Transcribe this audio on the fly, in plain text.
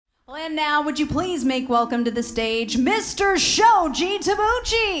And now, would you please make welcome to the stage, Mr. Shoji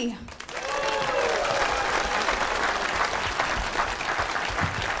Tabuchi.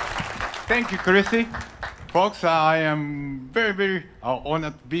 Thank you, Chrissy. Folks, I am very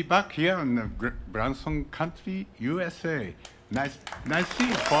honored to be back here in the Branson country, USA. Nice to see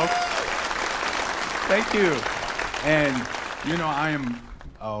you, folks. Thank you. And, you know, I am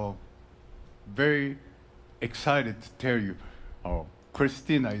very excited to tell you,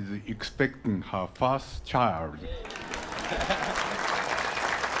 Christina is expecting her first child.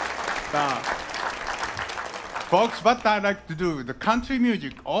 Folks, what I like to do, the country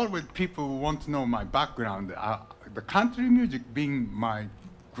music, always people want to know my background. The country music being my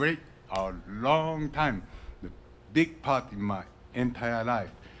great, long time, the big part in my entire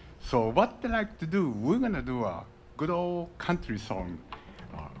life. So what I like to do, we're gonna do a good old country song.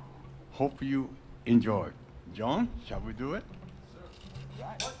 Hope you enjoy. John, shall we do it? Sure.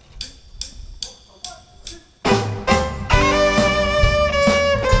 Right.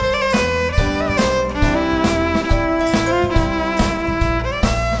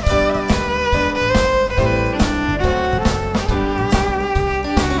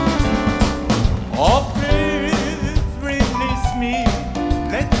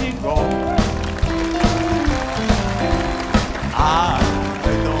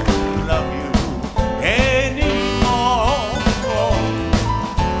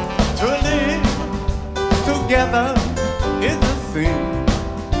 Together is a sin.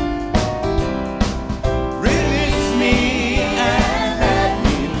 Release me and let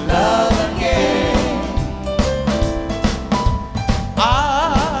me love again. I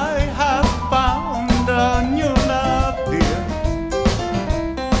have found a new love, dear,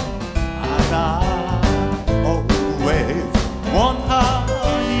 and I always want her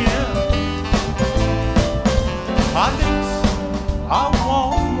near. Her lips are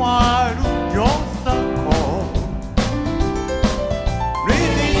warm while you're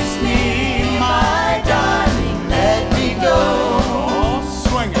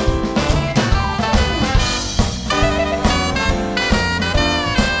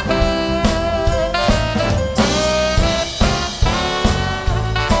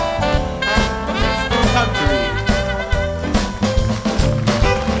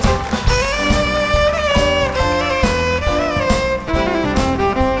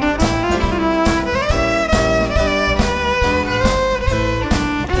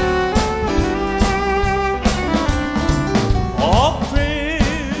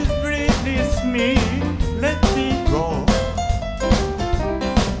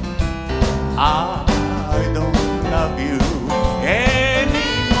I don't love you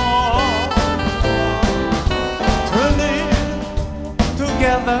anymore. To live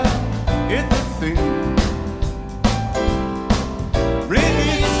together is a sin.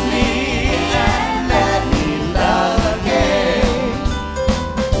 Release me and let me love again.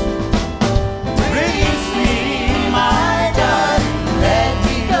 Release me, my darling, let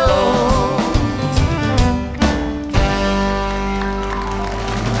me go.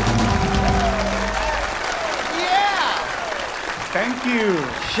 Thank you.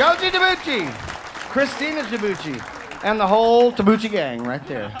 Shoji Tabuchi, Christina Tabuchi, and the whole Tabuchi gang right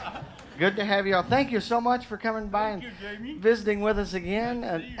there. Good to have you all. Thank you so much for coming by and visiting with us again.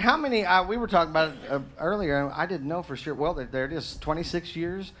 How many, we were talking about it earlier, I didn't know for sure. Well, there it is, 26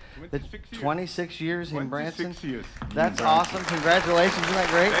 years. 26 years in Branson. 26 years. That's awesome. Congratulations. Isn't that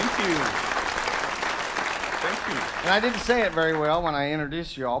great? Thank you. Thank you. And I didn't say it very well when I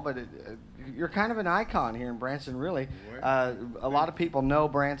introduced you all, but you're kind of an icon here in Branson, really. A lot of people know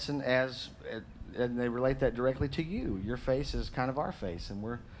Branson as, and they relate that directly to you. Your face is kind of our face, and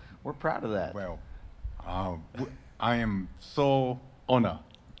we're proud of that. Well, I am so honored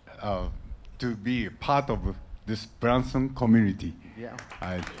to be a part of this Branson community. Yeah.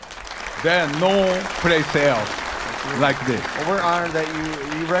 There's no place else like this. Well, we're honored that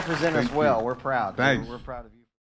you represent us well. We're proud. Thanks. We're proud of you.